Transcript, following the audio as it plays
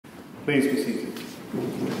Please be seated.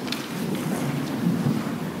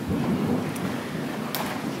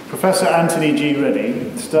 Professor Anthony G.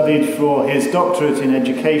 Reddie studied for his doctorate in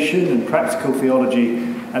education and practical theology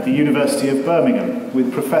at the University of Birmingham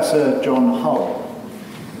with Professor John Hull.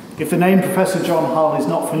 If the name Professor John Hull is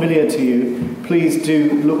not familiar to you, please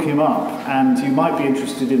do look him up, and you might be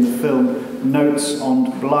interested in the film Notes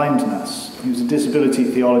on Blindness. He was a disability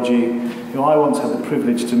theology who I once had the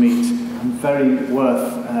privilege to meet, and very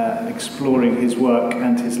worth exploring his work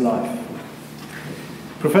and his life.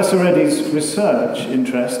 Professor Reddie's research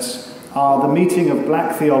interests are the meeting of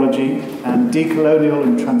black theology and decolonial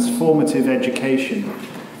and transformative education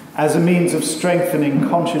as a means of strengthening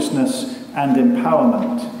consciousness and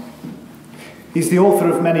empowerment. He's the author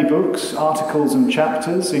of many books, articles and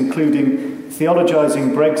chapters, including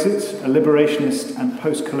Theologising Brexit, a Liberationist and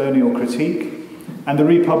Postcolonial Critique, and the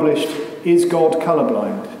republished Is God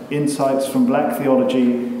Colourblind? Insights from Black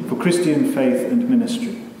Theology for Christian Faith and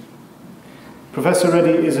Ministry. Professor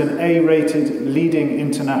Reddie is an A-rated leading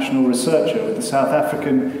international researcher with the South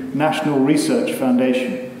African National Research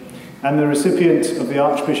Foundation and the recipient of the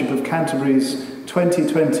Archbishop of Canterbury's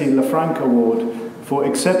 2020 Lafranc Award for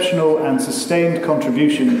exceptional and sustained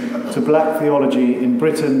contribution to black theology in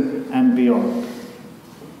Britain and beyond.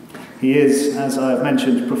 He is, as I have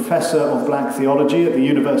mentioned, Professor of Black Theology at the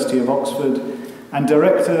University of Oxford and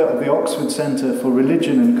Director of the Oxford Centre for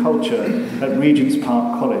Religion and Culture at Regent's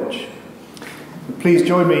Park College. Please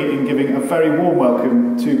join me in giving a very warm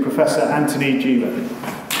welcome to Professor Anthony G. Reddie.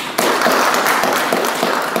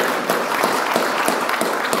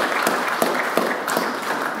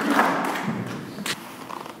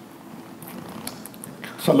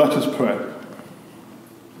 So let us pray.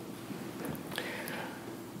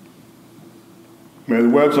 May the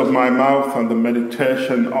words of my mouth and the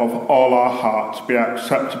meditation of all our hearts be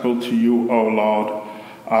acceptable to you, O Lord,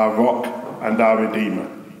 our rock and our Redeemer.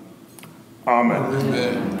 Amen.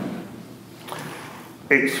 Amen.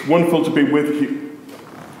 It's wonderful to be with you.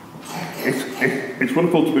 It's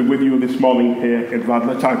wonderful to be with you this morning here in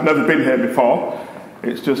Radlett. I've never been here before.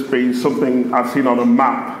 It's just been something I've seen on a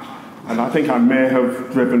map, and I think I may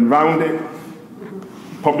have driven round it,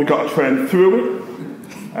 probably got a train through it.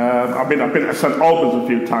 I've been at St Albans a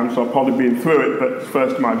few times, so I've probably been through it, but it's the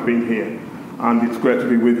first time I've been here, and it's great to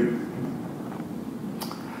be with you.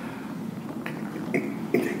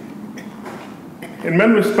 In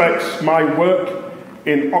many respects, my work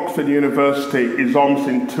in Oxford University is almost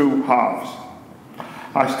in two halves.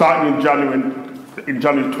 I started in January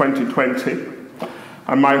 2020,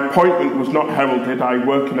 and my appointment was not heralded. I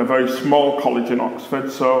work in a very small college in Oxford,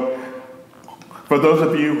 so for those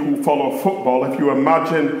of you who follow football, if you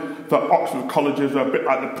imagine that Oxford colleges are a bit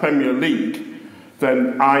like the Premier League,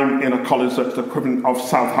 then I'm in a college that's the equivalent of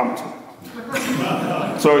Southampton.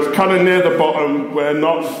 So it's kind of near the bottom. We're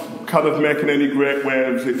not kind of making any great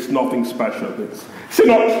waves. It's nothing special. It's in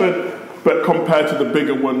Oxford, but compared to the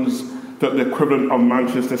bigger ones, that the equivalent of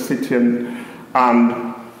Manchester City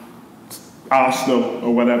and Arsenal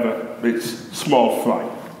or whatever, it's small fry.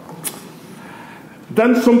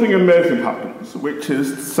 Then something amazing happens, which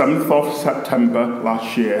is 7th of September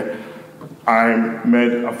last year, I'm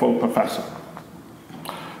made a full professor.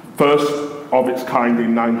 First of its kind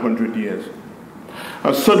in 900 years.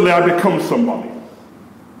 And suddenly I become somebody.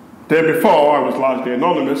 The day before, I was largely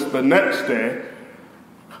anonymous. The next day,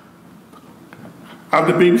 I have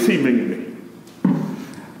the BBC ringing me.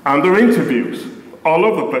 And there are interviews all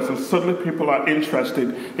over the place, and suddenly people are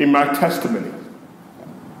interested in my testimony.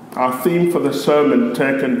 Our theme for the sermon,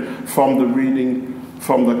 taken from the reading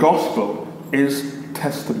from the Gospel, is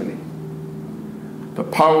testimony. The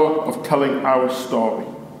power of telling our story.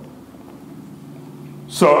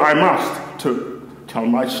 So I'm asked to tell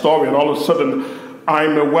my story, and all of a sudden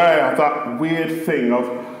I'm aware of that weird thing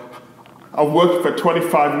of working for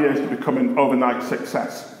 25 years to become an overnight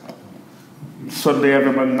success. Suddenly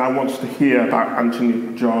everyone now wants to hear about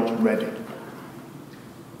Anthony George Reddie.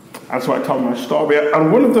 And so I tell my story,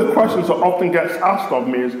 and one of the questions that often gets asked of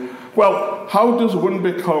me is, well, how does one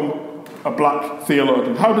become a black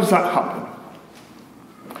theologian? How does that happen?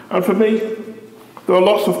 And for me, there are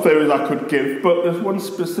lots of theories I could give, but there's one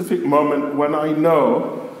specific moment when I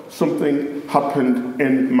know something happened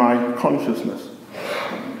in my consciousness.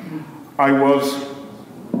 I was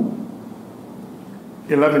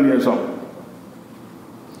 11 years old.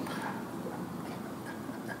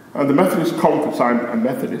 And the Methodist Conference, I'm a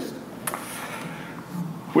Methodist,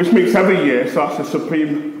 which meets every year, so that's the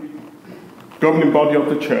supreme governing body of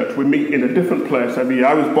the church, we meet in a different place every year.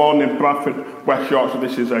 I was born in Bradford, West Yorkshire.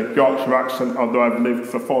 This is a Yorkshire accent, although I've lived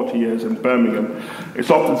for 40 years in Birmingham.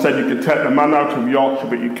 It's often said you can take the man out of Yorkshire,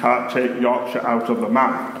 but you can't take Yorkshire out of the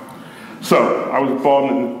man. So, I was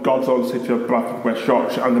born in God's own city of Bradford, West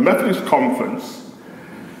Yorkshire, and the Methodist Conference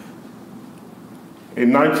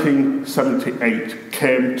in 1978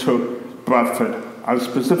 came to Bradford, and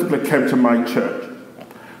specifically came to my church.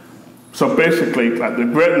 So basically, like the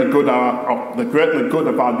great and the good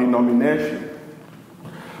of our denomination,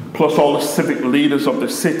 plus all the civic leaders of the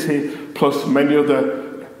city, plus many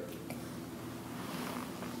other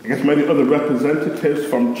representatives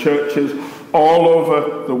from churches all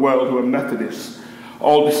over the world who are Methodists,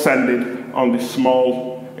 all descended on this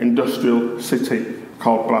small industrial city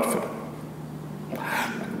called Bradford.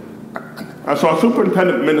 And so our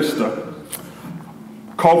superintendent minister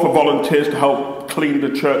called for volunteers to help clean the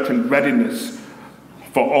church in readiness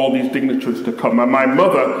for all these dignitaries to come. And my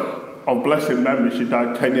mother, of blessed memory, she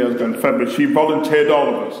died 10 years ago in February, she volunteered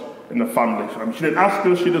all of us in the family. I mean, she didn't ask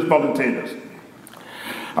us, she just volunteered us.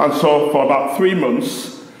 And so for about 3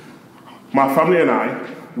 months, my family and I,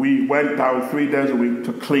 we went down 3 days a week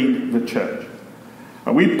to clean the church.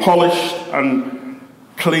 And we polished and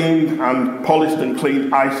cleaned and polished and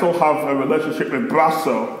cleaned. I still have a relationship with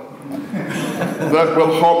Brasso that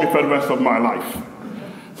will haunt me for the rest of my life.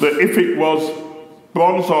 That if it was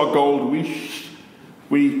bronze or gold,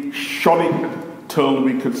 we shone it till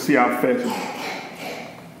we could see our faces.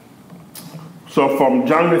 So from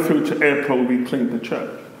January through to April, we cleaned the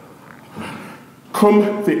church.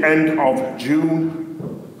 Come the end of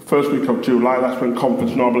June, first week of July, that's when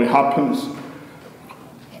conference normally happens,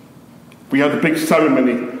 we had a big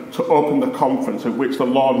ceremony to open the conference at which the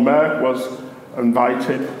Lord Mayor was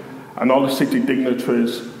invited and all the city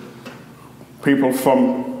dignitaries, people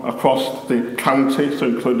from across the county, so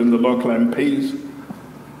including the local MPs,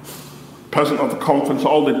 president of the conference,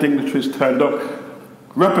 all the dignitaries turned up.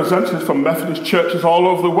 Representatives from Methodist churches all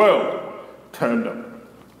over the world turned up.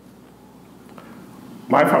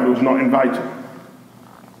 My family was not invited.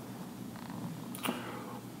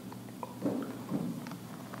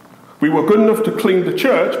 We were good enough to clean the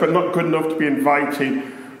church, but not good enough to be invited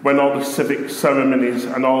when all the civic ceremonies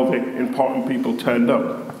and all the important people turned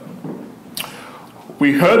up.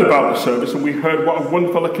 We heard about the service and we heard what a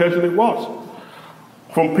wonderful occasion it was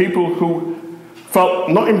from people who felt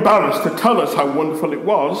not embarrassed to tell us how wonderful it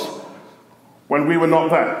was when we were not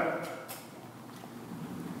there.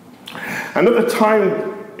 And at the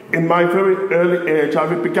time, in my very early age,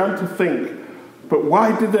 I began to think, but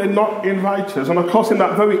why did they not invite us? And of course, in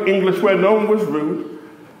that very English way, no one was rude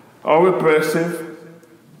or abrasive.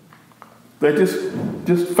 They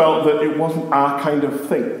just felt that it wasn't our kind of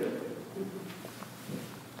thing.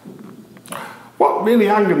 What really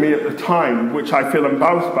angered me at the time, which I feel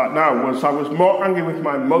embarrassed about now, was I was more angry with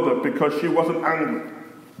my mother because she wasn't angry.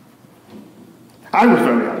 I was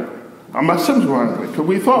very angry. And my sons were angry, because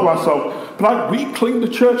we thought to ourselves, but we cleaned the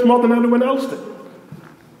church more than anyone else did.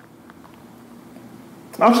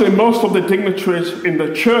 Actually, most of the dignitaries in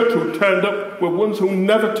the church who turned up were ones who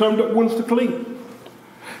never turned up once to clean.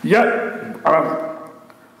 Yet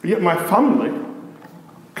my family,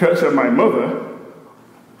 courtesy of my mother,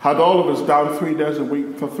 had all of us down 3 days a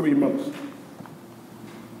week for 3 months.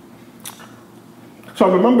 So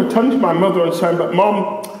I remember turning to my mother and saying, but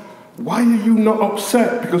Mom, why are you not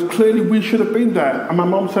upset? Because clearly we should have been there. And my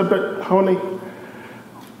mom said, but honey,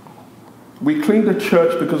 we cleaned the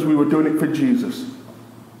church because we were doing it for Jesus.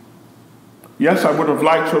 Yes, I would have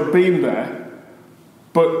liked to have been there,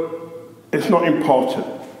 but it's not important.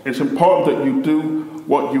 It's important that you do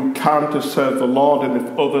what you can to serve the Lord, and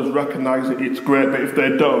if others recognize it, it's great, but if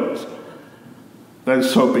they don't, then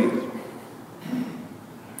so be it.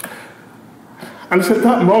 And so at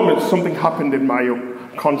that moment, something happened in my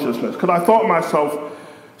consciousness, because I thought to myself,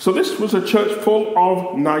 so this was a church full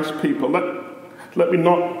of nice people. Let me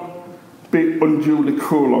not be unduly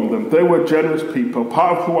cruel on them. They were generous people.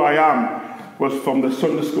 Part of who I am was from the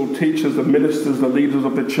Sunday school teachers, the ministers, the leaders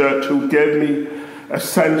of the church who gave me a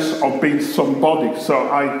sense of being somebody. So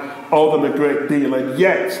I owe them a great deal. And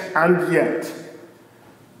yet,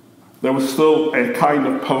 there was still a kind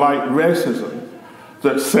of polite racism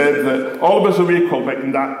that said that all of us are equal, but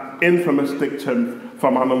in that infamous dictum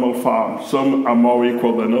from Animal Farm, some are more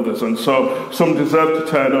equal than others. And so some deserved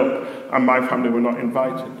to turn up, and my family were not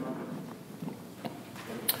invited.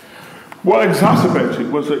 What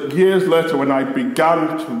exacerbated was that years later, when I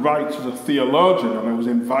began to write as a theologian and I was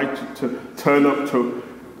invited to turn up to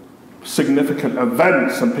significant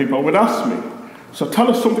events, and people would ask me, so tell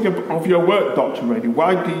us something of your work, Dr. Reddie.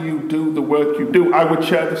 Why do you do the work you do? I would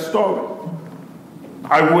share the story.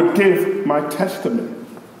 I would give my testimony.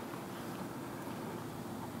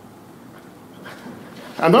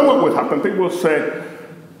 And then what would happen? People would say,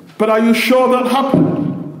 but are you sure that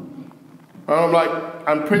happened? And I'm like,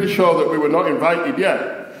 I'm pretty sure that we were not invited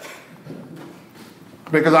yet,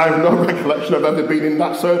 because I have no recollection of ever being in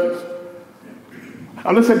that service.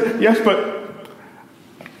 And they said, yes, but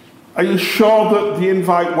are you sure that the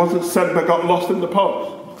invite wasn't sent but got lost in the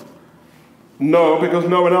post? No, because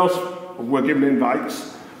no one else were given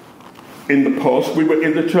invites in the post. We were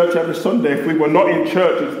in the church every Sunday. If we were not in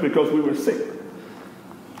church, it's because we were sick.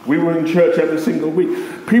 We were in church every single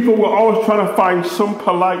week. People were always trying to find some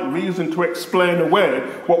polite reason to explain away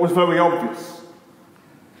what was very obvious,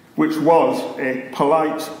 which was a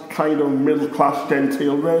polite kind of middle-class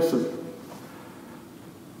genteel racism.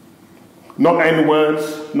 Not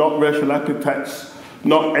N-words, not racial epithets,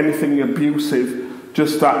 not anything abusive,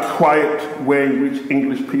 just that quiet way in which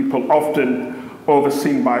English people, often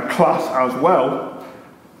overseen by class as well,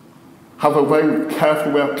 have a very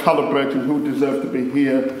careful way of calibrating who deserves to be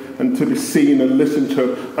here and to be seen and listened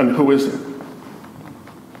to and who isn't.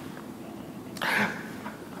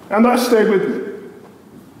 And that stayed with me.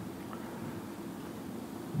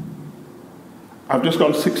 I've just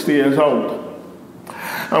gone 60 years old.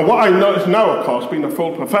 And what I notice now, of course, being a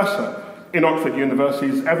full professor in Oxford University,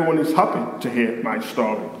 is everyone is happy to hear my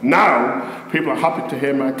story. Now, people are happy to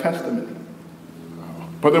hear my testimony.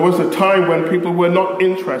 But there was a time when people were not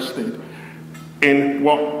interested in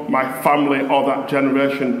what my family or that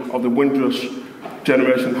generation or the Windrush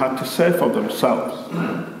generation had to say for themselves.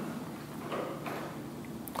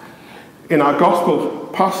 In our gospel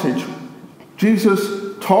passage,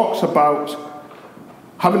 Jesus talks about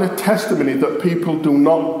having a testimony that people do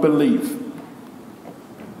not believe.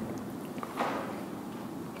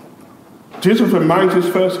 Jesus reminds his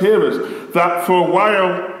first hearers that for a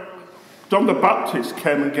while John the Baptist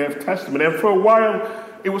came and gave testimony, and for a while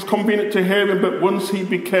it was convenient to hear him, but once he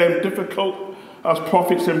became difficult, as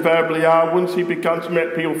prophets invariably are, once he began to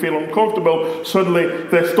make people feel uncomfortable, suddenly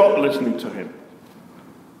they stopped listening to him.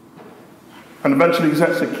 And eventually he's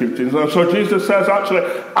executed. And so Jesus says, actually,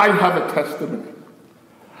 I have a testimony.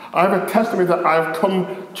 I have a testimony that I have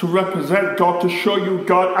come to represent God, to show you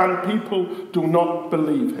God, and people do not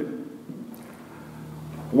believe him.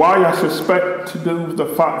 Why? I suspect to do with the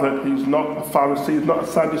fact that he's not a Pharisee, he's not a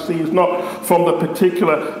Sadducee, he's not from the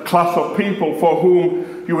particular class of people for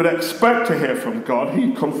whom you would expect to hear from God.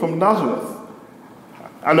 He comes from Nazareth.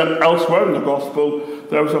 And then elsewhere in the Gospel,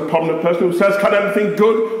 there was a prominent person who says, can anything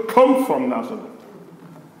good come from Nazareth?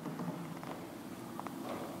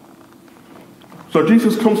 So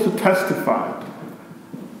Jesus comes to testify,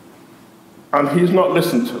 and he's not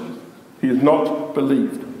listened to. He is not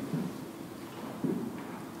believed.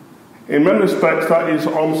 In many respects, that is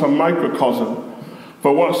almost a microcosm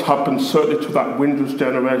for what's happened certainly to that Windrush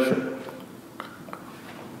generation.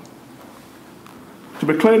 To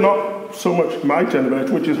be clear, not so much my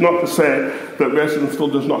generation, which is not to say that racism still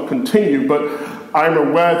does not continue, but I'm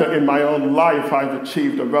aware that in my own life I've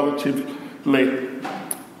achieved a relatively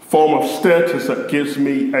form of status that gives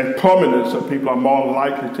me a prominence that people are more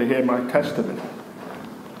likely to hear my testimony.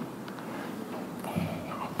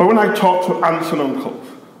 But when I talk to aunts and uncles,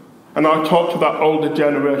 and I talk to that older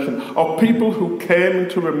generation of people who came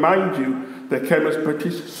to remind you they came as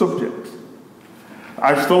British subjects.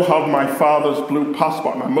 I still have my father's blue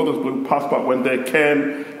passport, my mother's blue passport when they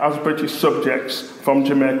came as British subjects from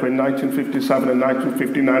Jamaica in 1957 and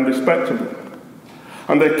 1959 respectively.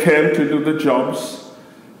 And they came to do the jobs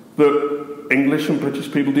that English and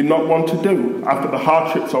British people did not want to do after the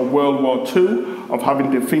hardships of World War II, of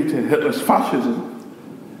having defeated Hitler's fascism.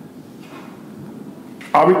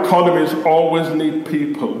 Our economies always need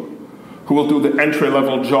people who will do the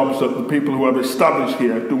entry-level jobs that the people who are established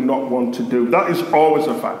here do not want to do. That is always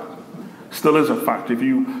a fact. Still is a fact. If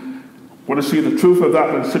you want to see the truth of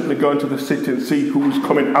that, then simply go into the city and see who's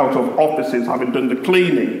coming out of offices having done the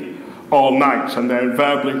cleaning all night, and they're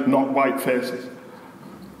invariably not white faces.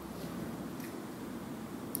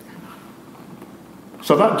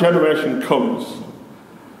 So that generation comes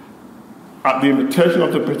at the invitation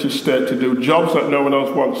of the British state to do jobs that no one else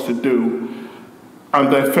wants to do,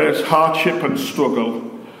 and they face hardship and struggle.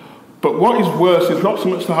 But what is worse is not so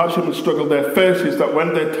much the hardship and struggle they face, is that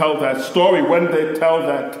when they tell their story, when they tell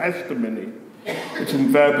their testimony, it's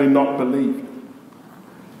invariably not believed.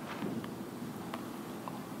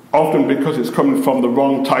 Often because it's coming from the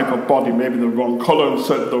wrong type of body, maybe the wrong colour and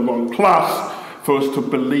certainly the wrong class, for us to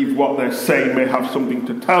believe what they're saying may have something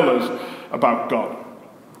to tell us about God,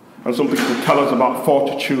 and something to tell us about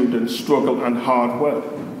fortitude and struggle and hard work.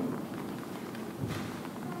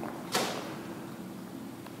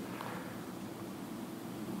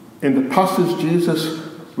 In the passage, Jesus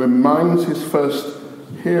reminds his first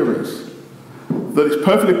hearers that it's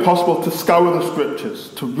perfectly possible to scour the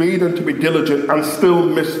scriptures, to read and to be diligent and still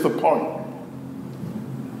miss the point.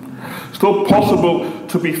 Still possible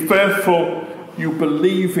to be faithful, you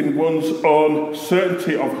believe in one's own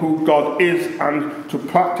certainty of who God is and to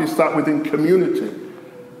practice that within community.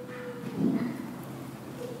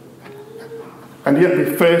 And yet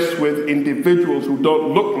be faced with individuals who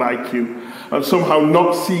don't look like you and somehow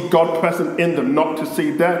not see God present in them, not to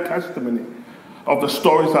see their testimony of the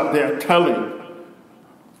stories that they are telling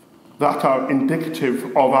that are indicative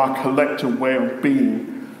of our collective way of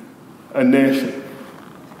being a nation.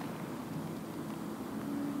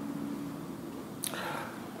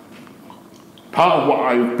 Part of what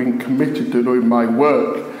I've been committed to do in my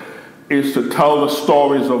work is to tell the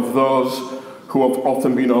stories of those who have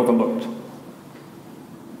often been overlooked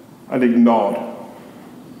and ignored.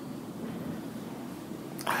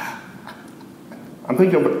 I'm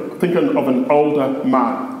thinking of an older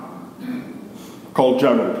man called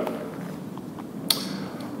Gerald,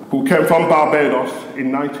 who came from Barbados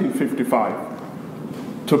in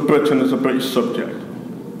 1955 to Britain as a British subject.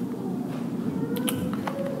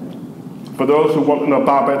 For those who want to know,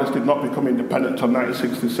 Barbados did not become independent until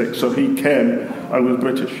 1966, so he came and was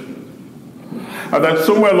British. And then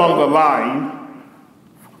somewhere along the line,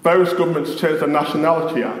 various governments changed the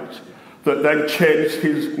Nationality Act that then changed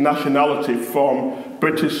his nationality from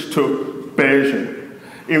British to Bayesian,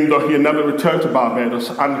 even though he had never returned to Barbados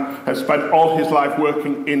and had spent all his life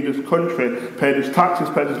working in this country, paid his taxes,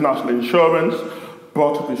 paid his national insurance,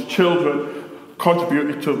 brought up his children,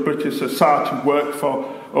 contributed to British society, worked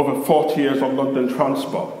for over 40 years on London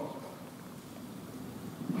transport.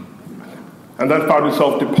 And then found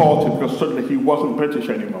himself deported because suddenly he wasn't British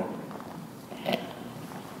anymore.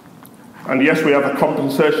 And yes, we have a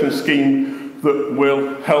compensation scheme that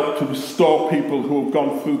will help to restore people who have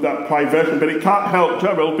gone through that privation, but it can't help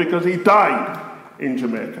Gerald because he died in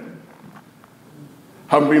Jamaica,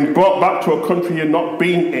 having been brought back to a country he had not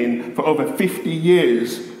been in for over 50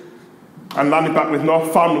 years, and landing back with no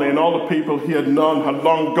family, and all the people he had known had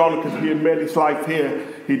long gone because he had made his life here.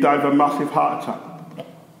 He died of a massive heart attack.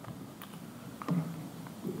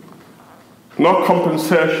 No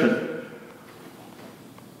compensation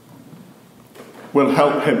will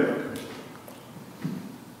help him.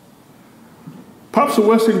 Perhaps the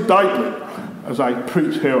worst indictment, as I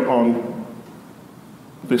preach here on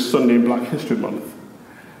this Sunday in Black History Month,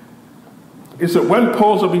 is that when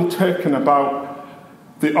polls have been taken about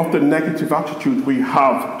the often negative attitude we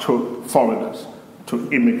have to foreigners,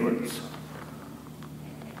 to immigrants,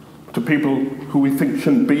 to people who we think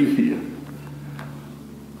shouldn't be here,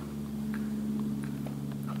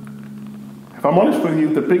 if I'm honest with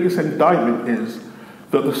you, the biggest indictment is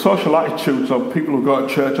that the social attitudes of people who go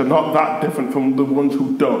to church are not that different from the ones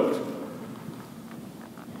who don't.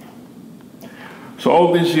 So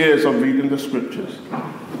all these years of reading the scriptures,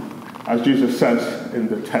 as Jesus says in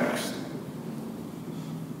the text,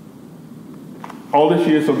 all these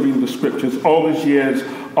years of reading the scriptures, all these years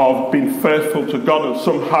of being faithful to God, and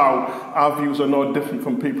somehow our views are no different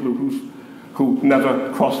from people who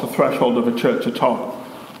never crossed the threshold of a church at all.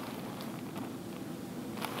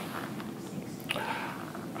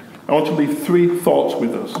 I want to leave 3 thoughts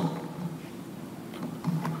with us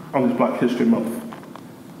on this Black History Month.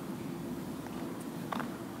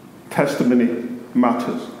 Testimony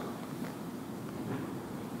matters.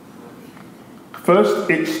 First,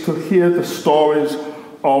 it's to hear the stories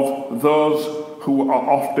of those who are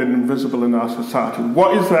often invisible in our society.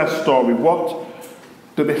 What is their story? What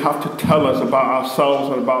do they have to tell us about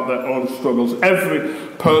ourselves and about their own struggles? Every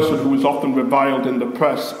person who is often reviled in the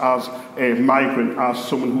press as a migrant, as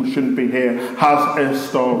someone who shouldn't be here, has a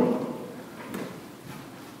story.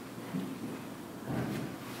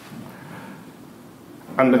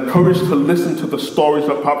 And the courage to listen to the stories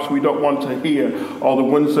that perhaps we don't want to hear, or the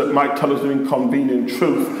ones that might tell us the inconvenient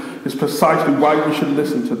truth, is precisely why we should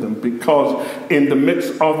listen to them, because in the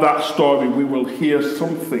midst of that story we will hear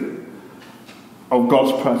something of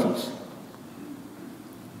God's presence.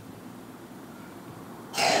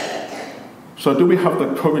 So do we have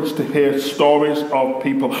the courage to hear stories of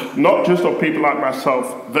people, not just of people like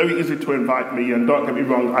myself? Very easy to invite me, and don't get me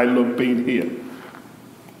wrong, I love being here.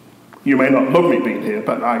 You may not love me being here,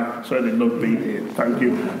 but I certainly love being here. Thank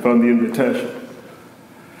you for the invitation.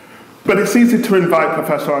 But it's easy to invite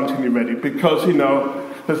Professor Anthony Reddie because,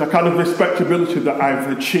 there's a kind of respectability that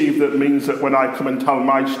I've achieved that means that when I come and tell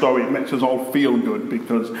my story, it makes us all feel good,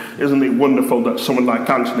 because isn't it wonderful that someone like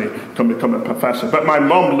Anthony can become a professor? But my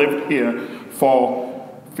mom lived here for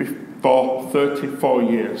for 34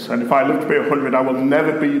 years. And if I live to be 100, I will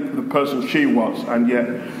never be the person she was. And yet,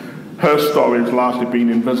 her story has largely been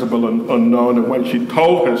invisible and unknown. And when she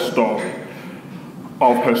told her story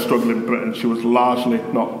of her struggle in Britain, she was largely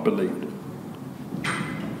not believed.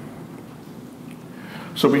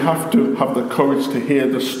 So we have to have the courage to hear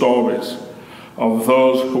the stories of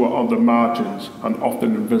those who are on the margins and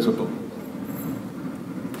often invisible.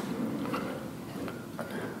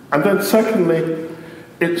 And then secondly,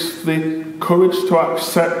 it's the courage to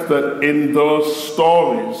accept that in those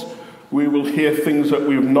stories we will hear things that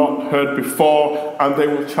we've not heard before, and they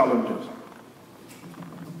will challenge us.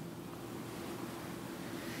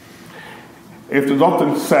 It is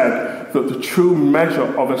often said that the true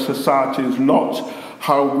measure of a society is not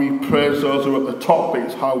how we praise those who are at the top,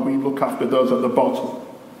 it's how we look after those at the bottom.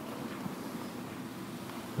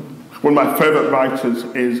 One of my favourite writers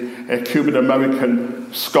is a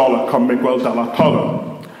Cuban-American scholar called Miguel de la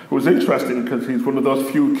Torre, who was interesting because he's one of those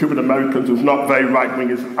few Cuban-Americans who's not very right-wing,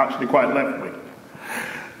 he's actually quite left-wing.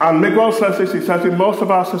 And Miguel says this, he says, in most of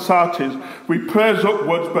our societies, we praise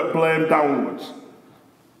upwards but blame downwards.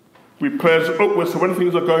 We praise upwards, so when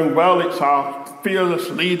things are going well, it's our fearless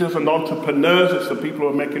leaders and entrepreneurs, it's the people who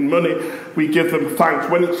are making money, we give them thanks.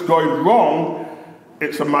 When it's going wrong,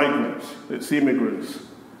 it's the migrants, it's the immigrants,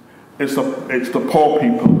 it's the poor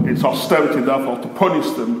people, it's austerity, therefore, to punish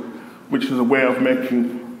them, which is a way of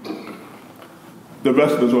making the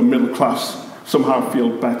rest of us who are middle class somehow feel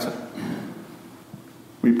better.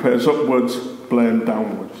 We praise upwards, blame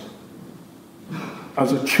downwards.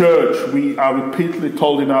 As a church, we are repeatedly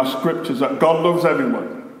told in our scriptures that God loves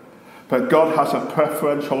everyone, but God has a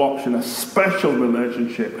preferential option, a special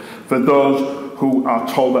relationship for those who are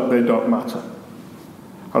told that they don't matter,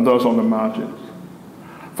 and those on the margins.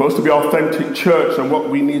 For us to be authentic church, and what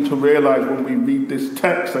we need to realize when we read this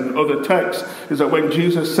text and other texts, is that when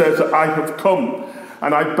Jesus says that I have come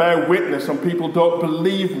and I bear witness and people don't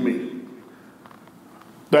believe me,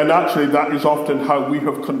 then actually that is often how we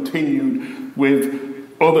have continued with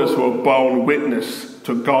others who have borne witness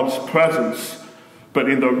to God's presence, but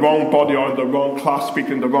in the wrong body or in the wrong class,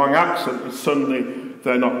 speaking the wrong accent, and suddenly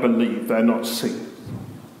they're not believed, they're not seen.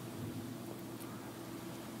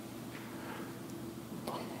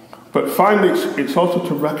 But finally, it's also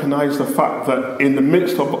to recognize the fact that in the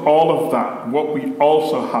midst of all of that, what we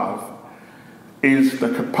also have is the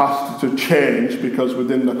capacity to change, because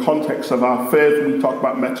within the context of our faith, we talk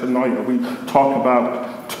about metanoia, we talk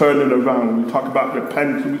about turning around, we talk about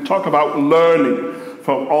repenting, we talk about learning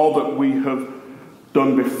from all that we have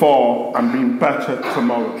done before and being better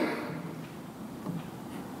tomorrow.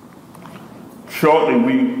 Shortly,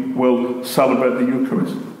 we will celebrate the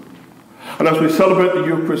Eucharist. And as we celebrate the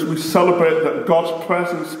Eucharist, we celebrate that God's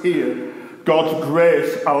presence here, God's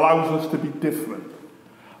grace, allows us to be different,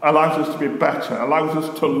 allows us to be better, allows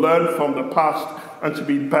us to learn from the past and to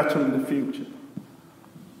be better in the future.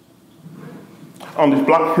 On this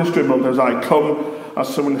Black History Month, as I come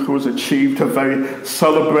as someone who has achieved a very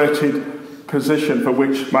celebrated position for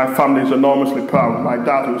which my family is enormously proud, my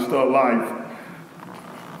dad, who's still alive,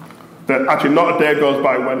 that actually not a day goes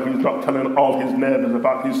by when he's not telling all his neighbours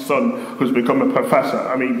about his son who's become a professor.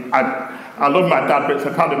 I mean, I love my dad, but it's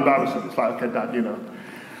a tad embarrassing. It's like, okay, Dad, you know,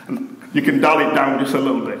 you can dial it down just a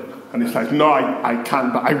little bit. And it's like, no, I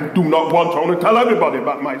can, but I do not want to. I want to tell everybody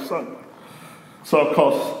about my son. So, of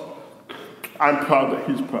course, I'm proud that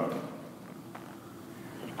he's proud.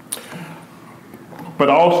 But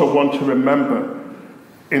I also want to remember,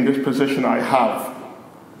 in this position I have,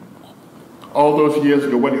 all those years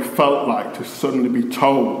ago when it felt like to suddenly be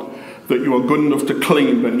told that you are good enough to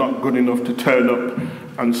clean but not good enough to turn up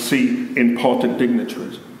and see important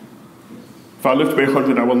dignitaries. If I live to be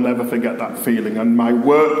 100, I will never forget that feeling. And my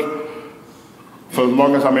work, for as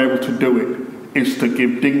long as I'm able to do it, is to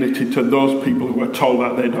give dignity to those people who are told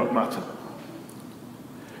that they don't matter.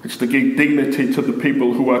 It's to give dignity to the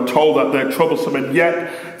people who are told that they're troublesome, and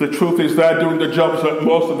yet the truth is they're doing the jobs that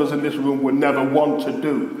most of us in this room would never want to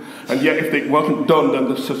do. And yet if it wasn't done, then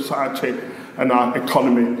the society and our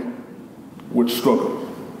economy would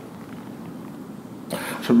struggle.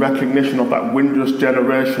 It's a recognition of that wondrous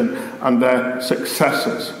generation and their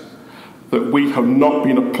successors, that we have not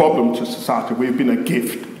been a problem to society, we've been a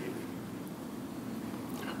gift.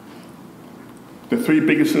 The three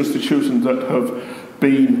biggest institutions that have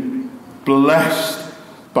been blessed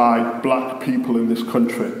by black people in this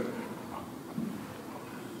country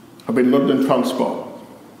have been London Transport,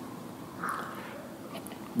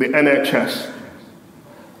 the NHS,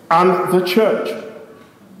 and the church.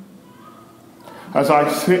 As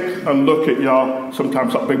I sit and look at your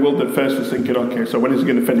sometimes bewildered faces thinking, okay, so when is it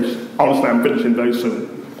going to finish? Honestly, I'm finishing very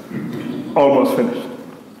soon. almost finished.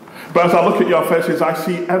 But as I look at your faces, I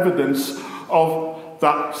see evidence of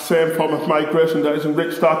that same form of migration that has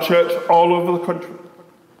enriched our church all over the country.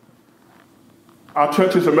 Our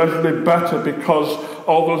church is immeasurably better because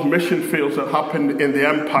all those mission fields that happened in the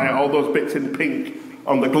empire, all those bits in pink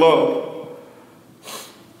on the globe,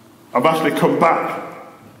 have actually come back.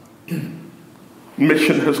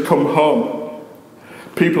 Mission has come home.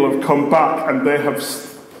 People have come back and they have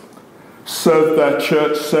served their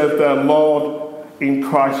church, served their Lord in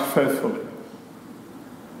Christ faithfully.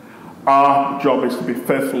 Our job is to be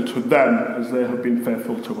faithful to them as they have been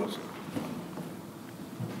faithful to us.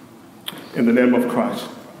 In the name of Christ.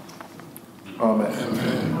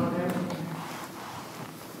 Amen.